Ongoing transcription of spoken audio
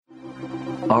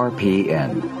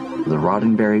RPN, the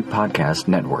Roddenberry Podcast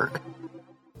Network.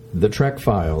 The Trek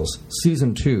Files,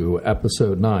 Season 2,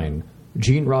 Episode 9,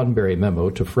 Gene Roddenberry Memo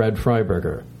to Fred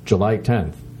Freiberger, July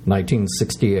 10th,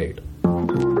 1968.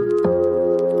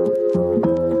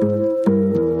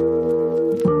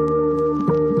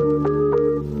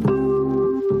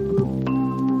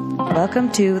 Welcome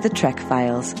to The Trek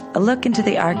Files, a look into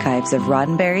the archives of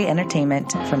Roddenberry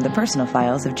Entertainment from the personal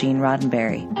files of Gene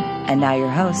Roddenberry. And now your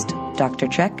host, Dr.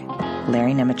 Trek,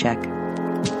 Larry Nemeczek.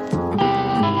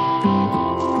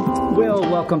 Well,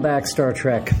 welcome back, Star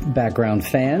Trek background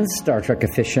fans, Star Trek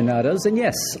aficionados, and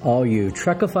yes, all you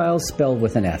Trekophiles spelled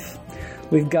with an F.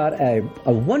 We've got a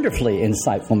wonderfully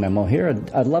insightful memo here,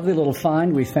 a lovely little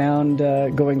find we found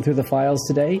going through the files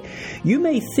today. You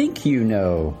may think you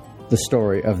know the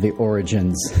story of the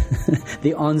origins,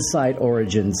 the on-site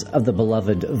origins of the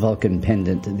beloved Vulcan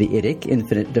pendant, the IDIC,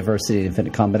 Infinite Diversity,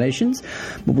 Infinite Combinations.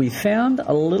 But we found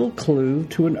a little clue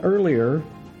to an earlier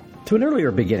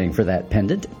beginning for that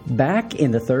pendant back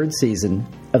in the third season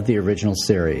of the original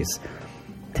series.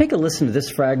 Take a listen to this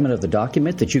fragment of the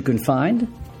document that you can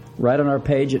find right on our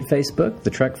page at Facebook, The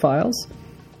Trek Files,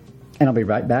 and I'll be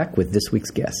right back with this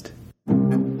week's guest.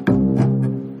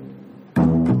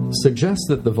 Suggests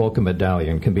that the Vulcan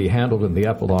medallion can be handled in the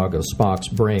epilogue of Spock's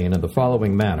brain in the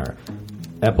following manner.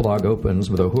 Epilogue opens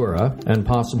with Uhura and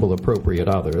possible appropriate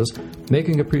others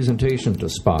making a presentation to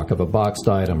Spock of a boxed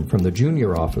item from the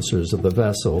junior officers of the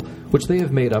vessel, which they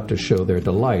have made up to show their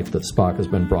delight that Spock has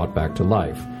been brought back to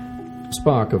life.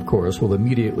 Spock, of course, will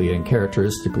immediately and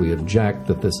characteristically object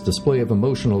that this display of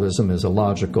emotionalism is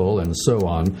illogical and so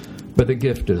on, but the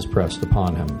gift is pressed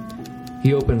upon him.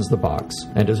 He opens the box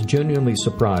and is genuinely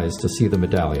surprised to see the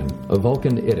medallion, a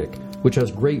Vulcan IDIC, which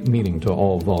has great meaning to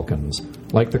all Vulcans,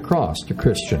 like the cross to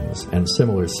Christians and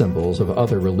similar symbols of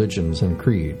other religions and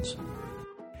creeds.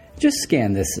 Just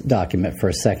scan this document for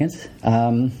a second.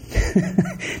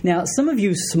 Now, some of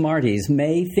you smarties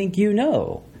may think you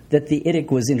know that the IDIC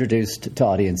was introduced to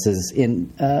audiences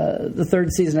in the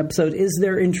third season episode, Is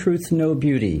There in Truth No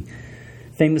Beauty?,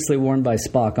 famously worn by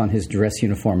Spock on his dress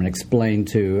uniform and explained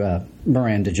to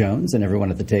Miranda Jones and everyone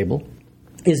at the table.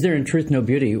 Is There in Truth No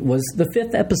Beauty was the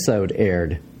fifth episode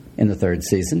aired in the third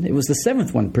season. It was the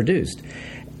seventh one produced.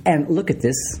 And look at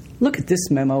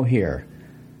this memo here.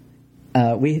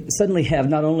 We suddenly have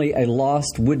not only a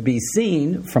lost would-be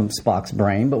scene from Spock's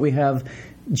brain, but we have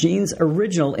Gene's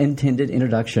original intended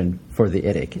introduction for the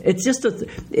IDIC. It's just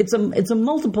it's a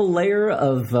multiple layer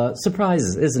of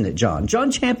surprises, isn't it, John?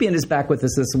 John Champion is back with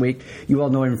us this week. You all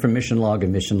know him from Mission Log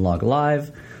and Mission Log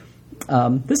Live.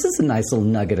 This is a nice little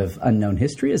nugget of unknown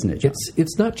history, isn't it, John?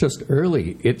 It's not just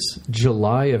early. It's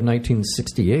July of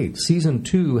 1968. Season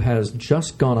 2 has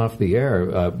just gone off the air,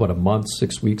 a month,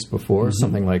 6 weeks before,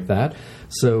 something like that.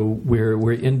 So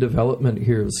we're in development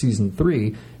here of Season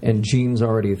 3, and Gene's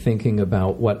already thinking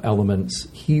about what elements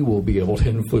he will be able to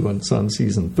influence on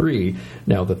Season 3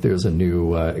 now that there's a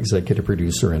new executive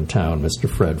producer in town, Mr.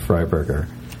 Fred Freiberger.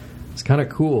 It's kind of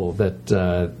cool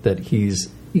that he's...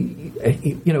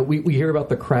 we hear about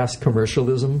the crass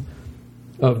commercialism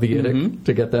of the IDIC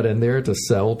to get that in there to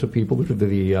sell to people through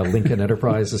the Lincoln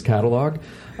Enterprises catalog.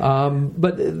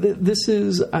 But this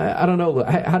is, I don't know,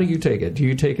 how do you take it? Do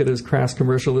you take it as crass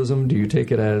commercialism? Do you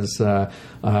take it as a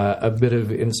bit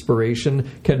of inspiration?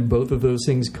 Can both of those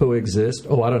things coexist?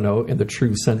 Oh, I don't know, in the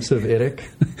true sense of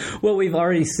IDIC? Well, we've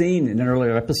already seen in an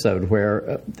earlier episode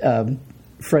where...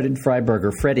 Fred and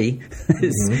Freiberger, Freddie,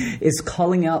 is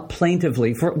calling out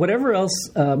plaintively for whatever else,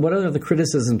 what other the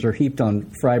criticisms are heaped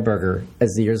on Freiberger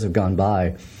as the years have gone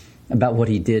by about what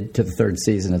he did to the third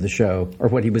season of the show, or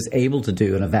what he was able to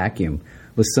do in a vacuum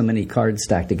with so many cards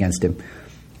stacked against him.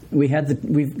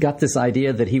 We've got this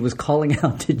idea that he was calling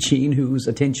out to Gene, whose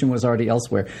attention was already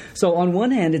elsewhere. So on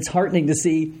one hand, it's heartening to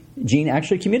see Gene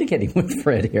actually communicating with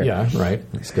Fred here. Yeah, right.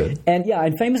 That's good. And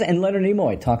and Leonard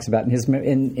Nimoy talks about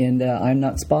in I'm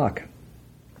Not Spock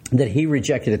that he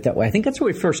rejected it that way. I think that's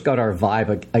where we first got our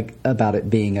vibe about it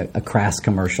being a crass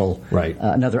commercial, right?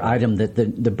 Another item that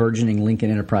the burgeoning Lincoln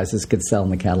Enterprises could sell in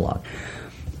the catalog.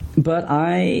 But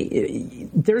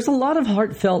there's a lot of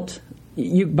heartfelt.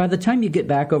 By the time you get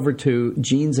back over to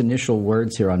Gene's initial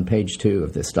words here on page 2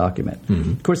 of this document,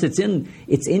 of course it's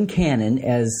in canon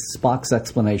as Spock's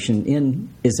explanation in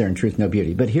Is There in Truth No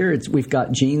Beauty? But here we've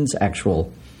got Gene's actual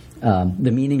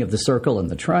the meaning of the circle and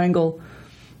the triangle,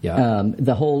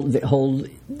 the whole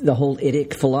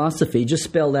IDIC philosophy just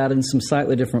spelled out in some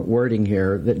slightly different wording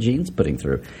here that Gene's putting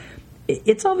through.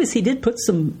 It's obvious he did put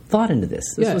some thought into this.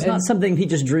 This was not something he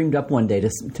just dreamed up one day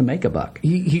to make a buck.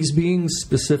 He's being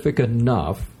specific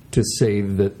enough to say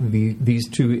that these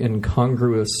two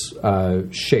incongruous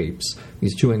shapes,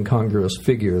 these two incongruous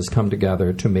figures come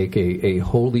together to make a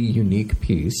wholly unique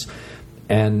piece.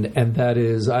 And that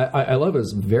is, I love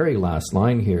his very last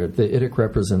line here. The IDIC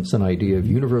represents an idea of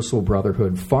universal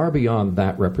brotherhood far beyond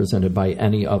that represented by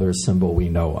any other symbol we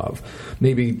know of.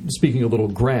 Maybe speaking a little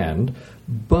grand,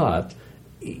 but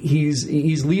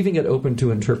he's leaving it open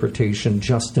to interpretation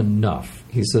just enough.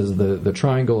 He says the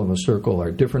triangle and the circle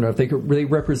are different enough. They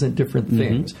represent different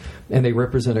things, and they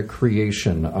represent a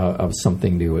creation of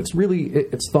something new.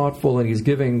 It's thoughtful, and he's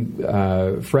giving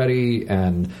Freddie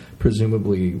and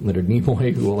presumably Leonard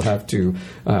Nimoy, who will have to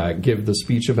give the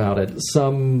speech about it,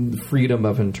 some freedom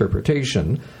of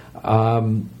interpretation.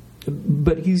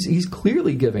 But he's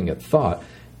clearly giving it thought.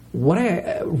 What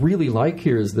I really like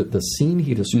here is that the scene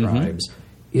he describes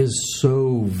is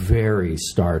so very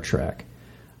Star Trek.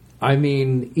 I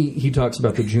mean, he talks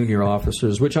about the junior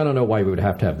officers, which I don't know why we would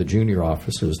have to have the junior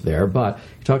officers there, but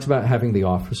he talks about having the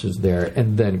officers there,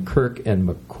 and then Kirk and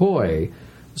McCoy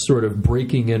sort of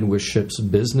breaking in with ship's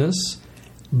business,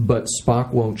 but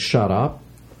Spock won't shut up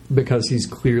because he's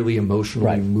clearly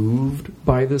emotionally moved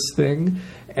by this thing,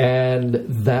 and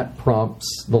that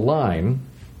prompts the line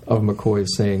of McCoy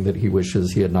saying that he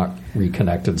wishes he had not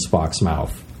reconnected Spock's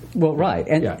mouth. Well, right.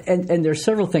 And there's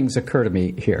several things occur to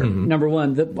me here. Number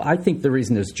one, I think the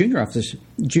reason there's junior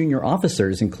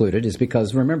officers included is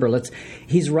because, remember,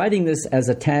 he's writing this as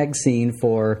a tag scene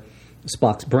for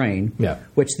Spock's brain,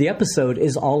 which the episode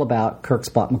is all about Kirk,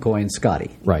 Spock, McCoy, and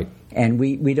Scotty. Right. And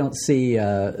we don't see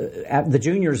the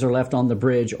juniors are left on the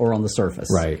bridge or on the surface.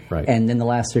 Right. And in the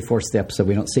last 3/4 of the episode,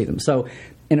 we don't see them. So,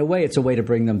 in a way, it's a way to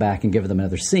bring them back and give them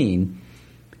another scene.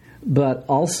 But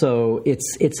also,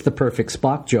 it's the perfect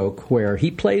Spock joke where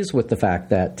he plays with the fact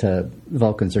that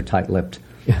Vulcans are tight-lipped,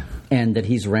 and that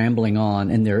he's rambling on,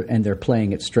 and they're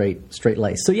playing it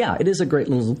straight-laced. So yeah, it is a great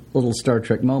little Star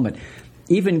Trek moment.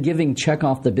 Even giving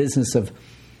Chekhov the business of,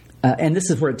 and this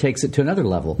is where it takes it to another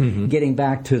level. Getting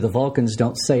back to the Vulcans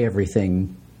don't say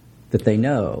everything that they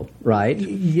know, right?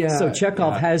 Yeah. So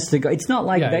Chekhov has to go. It's not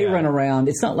like they run around.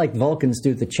 It's not like Vulcans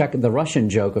do the Russian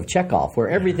joke of Chekhov, where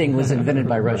everything was invented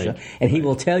by Russia, and he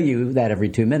will tell you that every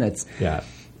 2 minutes. Yeah.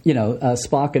 You know,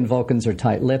 Spock and Vulcans are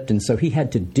tight-lipped, and so he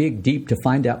had to dig deep to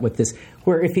find out what this.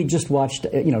 Where if he just watched,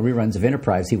 reruns of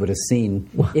Enterprise, he would have seen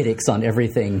IDICs on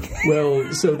everything.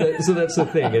 Well, so that's the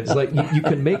thing. It's like you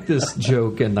can make this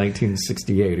joke in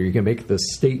 1968, or you can make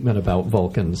this statement about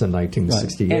Vulcans in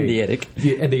 1968. Right. And the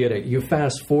IDIC. And the IDIC. You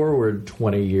fast forward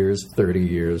 20 years, 30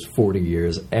 years, 40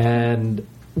 years, and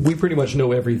we pretty much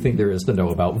know everything there is to know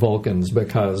about Vulcans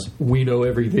because we know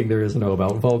everything there is to know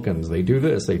about Vulcans. They do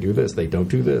this, they do this, they don't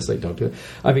do this, they don't do it.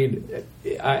 I mean,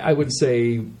 I would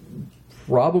say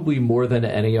probably more than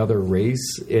any other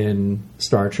race in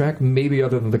Star Trek, maybe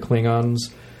other than the Klingons.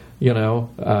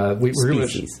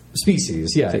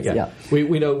 Species. Yeah.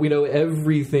 We know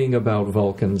everything about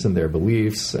Vulcans and their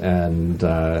beliefs and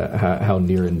how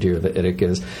near and dear the IDIC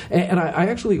is. And I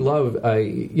actually love.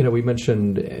 We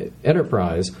mentioned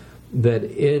Enterprise. That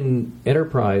in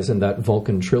Enterprise and that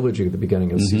Vulcan trilogy at the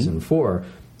beginning of season 4,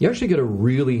 you actually get a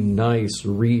really nice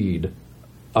read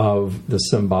of the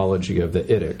symbology of the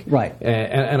IDIC. Right.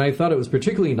 And I thought it was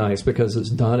particularly nice because it's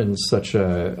done in such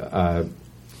a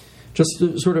just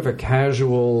sort of a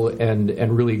casual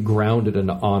and really grounded and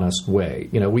honest way.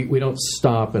 We don't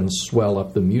stop and swell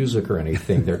up the music or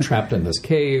anything. They're trapped in this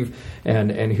cave,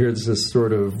 and here's this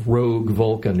sort of rogue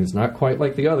Vulcan who's not quite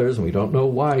like the others, and we don't know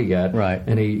why yet. Right.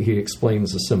 And he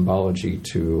explains the symbology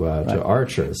to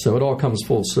Archer. So it all comes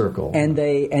full circle. And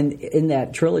in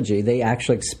that trilogy, they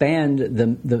actually expand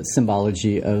the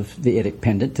symbology of the IDIC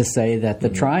pendant to say that the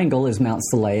triangle is Mount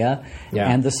Seleia,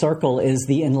 and the circle is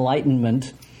the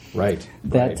Enlightenment.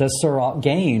 That Sirach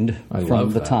gained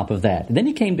from the top of that. Then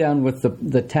he came down with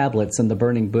the tablets and the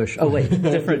burning bush. Oh wait,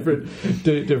 different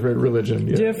religion,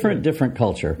 different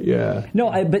culture. Yeah. No,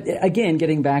 but again,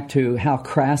 getting back to how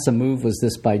crass a move was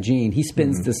this by Gene, he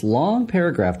spends this long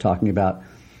paragraph talking about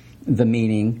the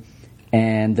meaning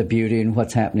and the beauty and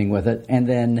what's happening with it, and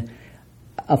then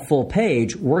a full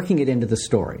page working it into the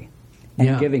story.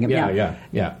 And giving him,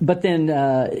 But then,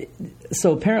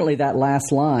 so apparently that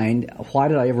last line, "Why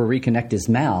did I ever reconnect his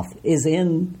mouth?" is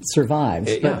in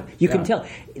Survives. But you can tell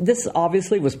this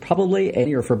obviously was probably an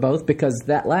ear for both because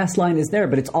that last line is there,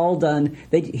 but it's all done.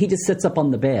 He just sits up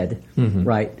on the bed,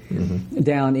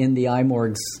 down in the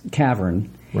Imorg's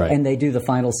cavern, and they do the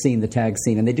final scene, the tag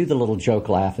scene, and they do the little joke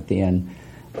laugh at the end.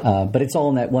 But it's all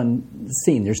in that one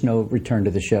scene. There's no return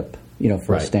to the ship.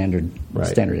 For a standard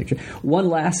picture. One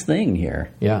last thing here.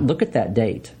 Yeah. Look at that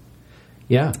date.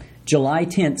 Yeah. July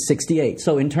 10th, 68.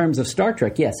 So in terms of Star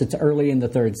Trek, yes, it's early in the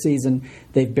third season.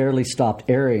 They've barely stopped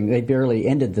airing. They barely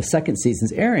ended the second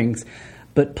season's airings.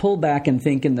 But pull back and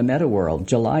think in the meta world,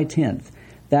 July 10th.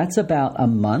 That's about a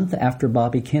month after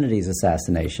Bobby Kennedy's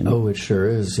assassination. Oh, it sure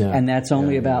is, yeah. And that's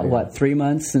only about, 3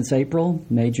 months since April,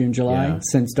 May, June, July,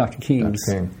 since Dr. King's.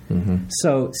 Dr. King. Mm-hmm.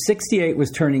 So 68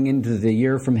 was turning into the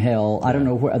year from hell. I don't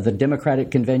know where the Democratic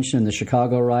Convention and the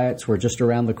Chicago riots were just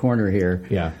around the corner here.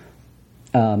 Yeah.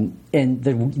 And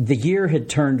the year had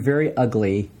turned very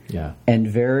ugly. Yeah. And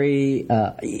very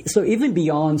so even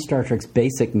beyond Star Trek's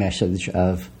basic message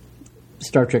of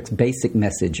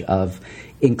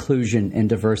inclusion and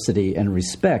diversity and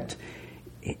respect,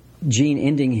 Gene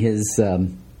ending his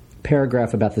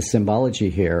paragraph about the symbology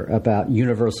here about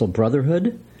universal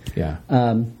brotherhood,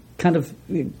 kind of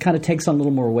takes on a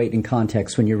little more weight and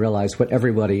context when you realize what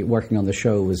everybody working on the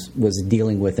show was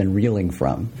dealing with and reeling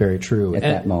from. Very true. At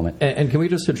that moment. And can we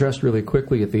just address really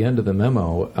quickly at the end of the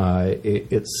memo,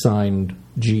 it's signed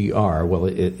GR. Well,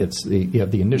 you have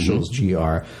the initials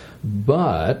GR,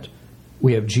 but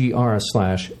we have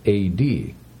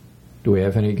GR/AD. Do we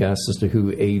have any guess as to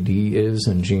who AD is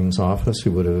in Gene's office who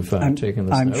would have taken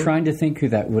this I'm note? trying to think who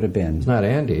that would have been. It's not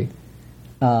Andy.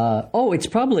 It's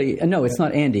probably... No, it's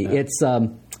not Andy. It's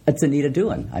Anita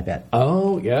Doohan, I bet.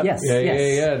 Oh, yeah. Yes.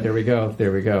 Yeah. There we go.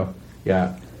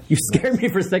 Yeah. You scared me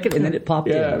for a second, and then it popped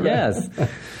in. Right. Yes.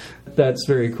 That's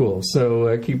very cool.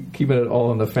 So keeping it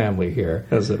all in the family here,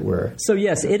 as it were. So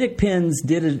yes, IDIC pins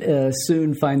did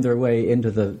soon find their way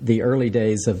into the early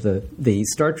days of the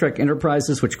Star Trek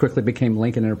Enterprises, which quickly became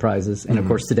Lincoln Enterprises, and of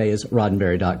course today is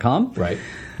Roddenberry.com. Right.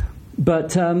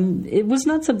 But it was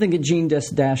not something that Gene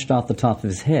just dashed off the top of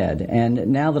his head. And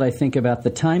now that I think about the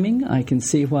timing, I can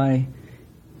see why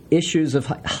issues of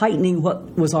heightening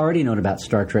what was already known about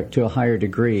Star Trek to a higher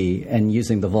degree and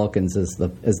using the Vulcans as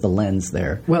the lens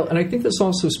there. Well, and I think this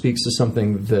also speaks to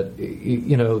something that,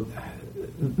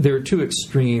 there are two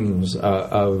extremes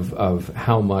of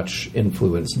how much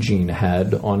influence Gene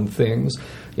had on things.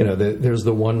 There's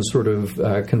the one sort of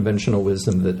conventional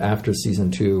wisdom that after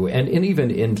season 2 and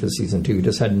even into season 2, he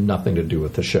just had nothing to do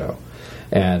with the show.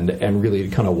 And really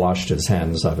kind of washed his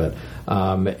hands of it.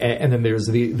 And then there's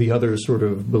the other sort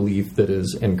of belief that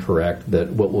is incorrect,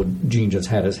 that Gene just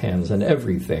had his hands in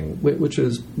everything, which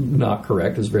is not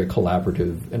correct. It's a very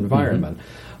collaborative environment.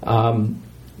 I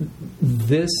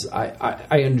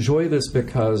enjoy this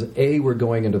because, A, we're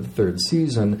going into the third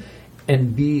season,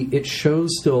 and B, it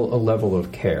shows still a level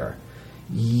of care.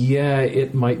 Yeah,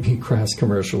 it might be crass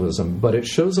commercialism, but it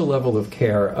shows a level of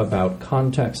care about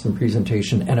context and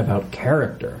presentation and about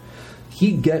character.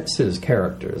 He gets his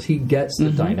characters. He gets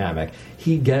the dynamic.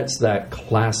 He gets that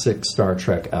classic Star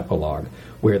Trek epilogue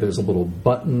where there's a little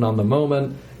button on the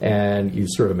moment and you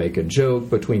sort of make a joke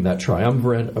between that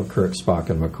triumvirate of Kirk, Spock,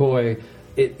 and McCoy.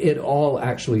 It all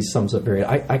actually sums up very...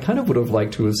 I kind of would have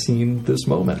liked to have seen this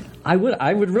moment. I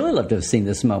would really love to have seen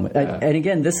this moment. Yeah. And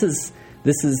again, this is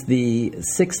the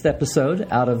 6th episode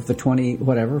out of the 4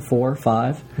 or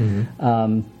 5.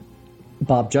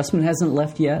 Bob Justman hasn't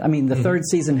left yet. I mean, the third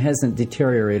season hasn't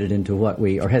deteriorated into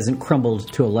hasn't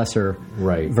crumbled to a lesser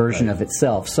version of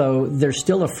itself. So there's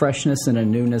still a freshness and a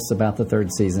newness about the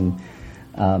third season.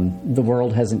 The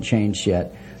world hasn't changed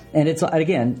yet. And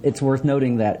it's worth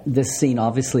noting that this scene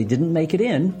obviously didn't make it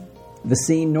in, the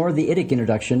scene nor the IDIC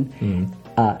introduction.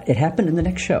 It happened in the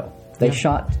next show. They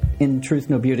shot In Truth,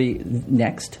 No Beauty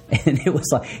next, and it was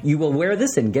like, you will wear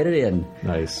this and get it in.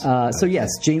 Nice. So yes,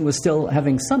 Gene was still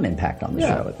having some impact on the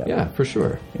show at that point. Yeah, for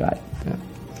sure. Right. Yeah.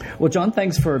 Well, John,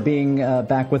 thanks for being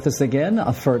back with us again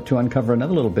to uncover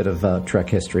another little bit of Trek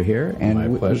history here.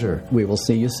 And my pleasure. We will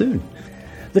see you soon.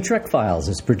 The Trek Files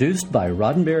is produced by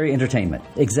Roddenberry Entertainment.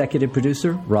 Executive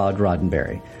producer, Rod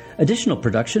Roddenberry. Additional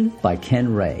production by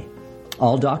Ken Ray.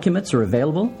 All documents are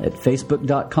available at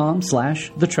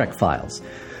facebook.com/The Trek Files.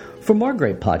 For more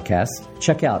great podcasts,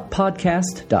 check out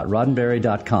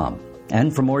podcast.roddenberry.com.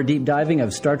 And for more deep diving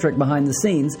of Star Trek behind the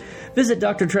scenes, visit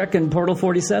Dr. Trek and Portal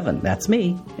 47. That's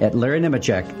me at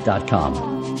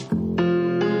LarryNemeczek.com.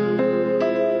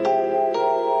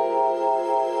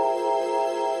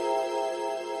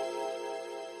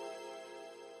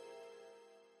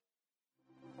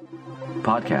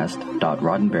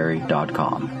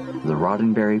 Podcast.roddenberry.com, the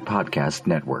Roddenberry Podcast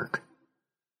Network.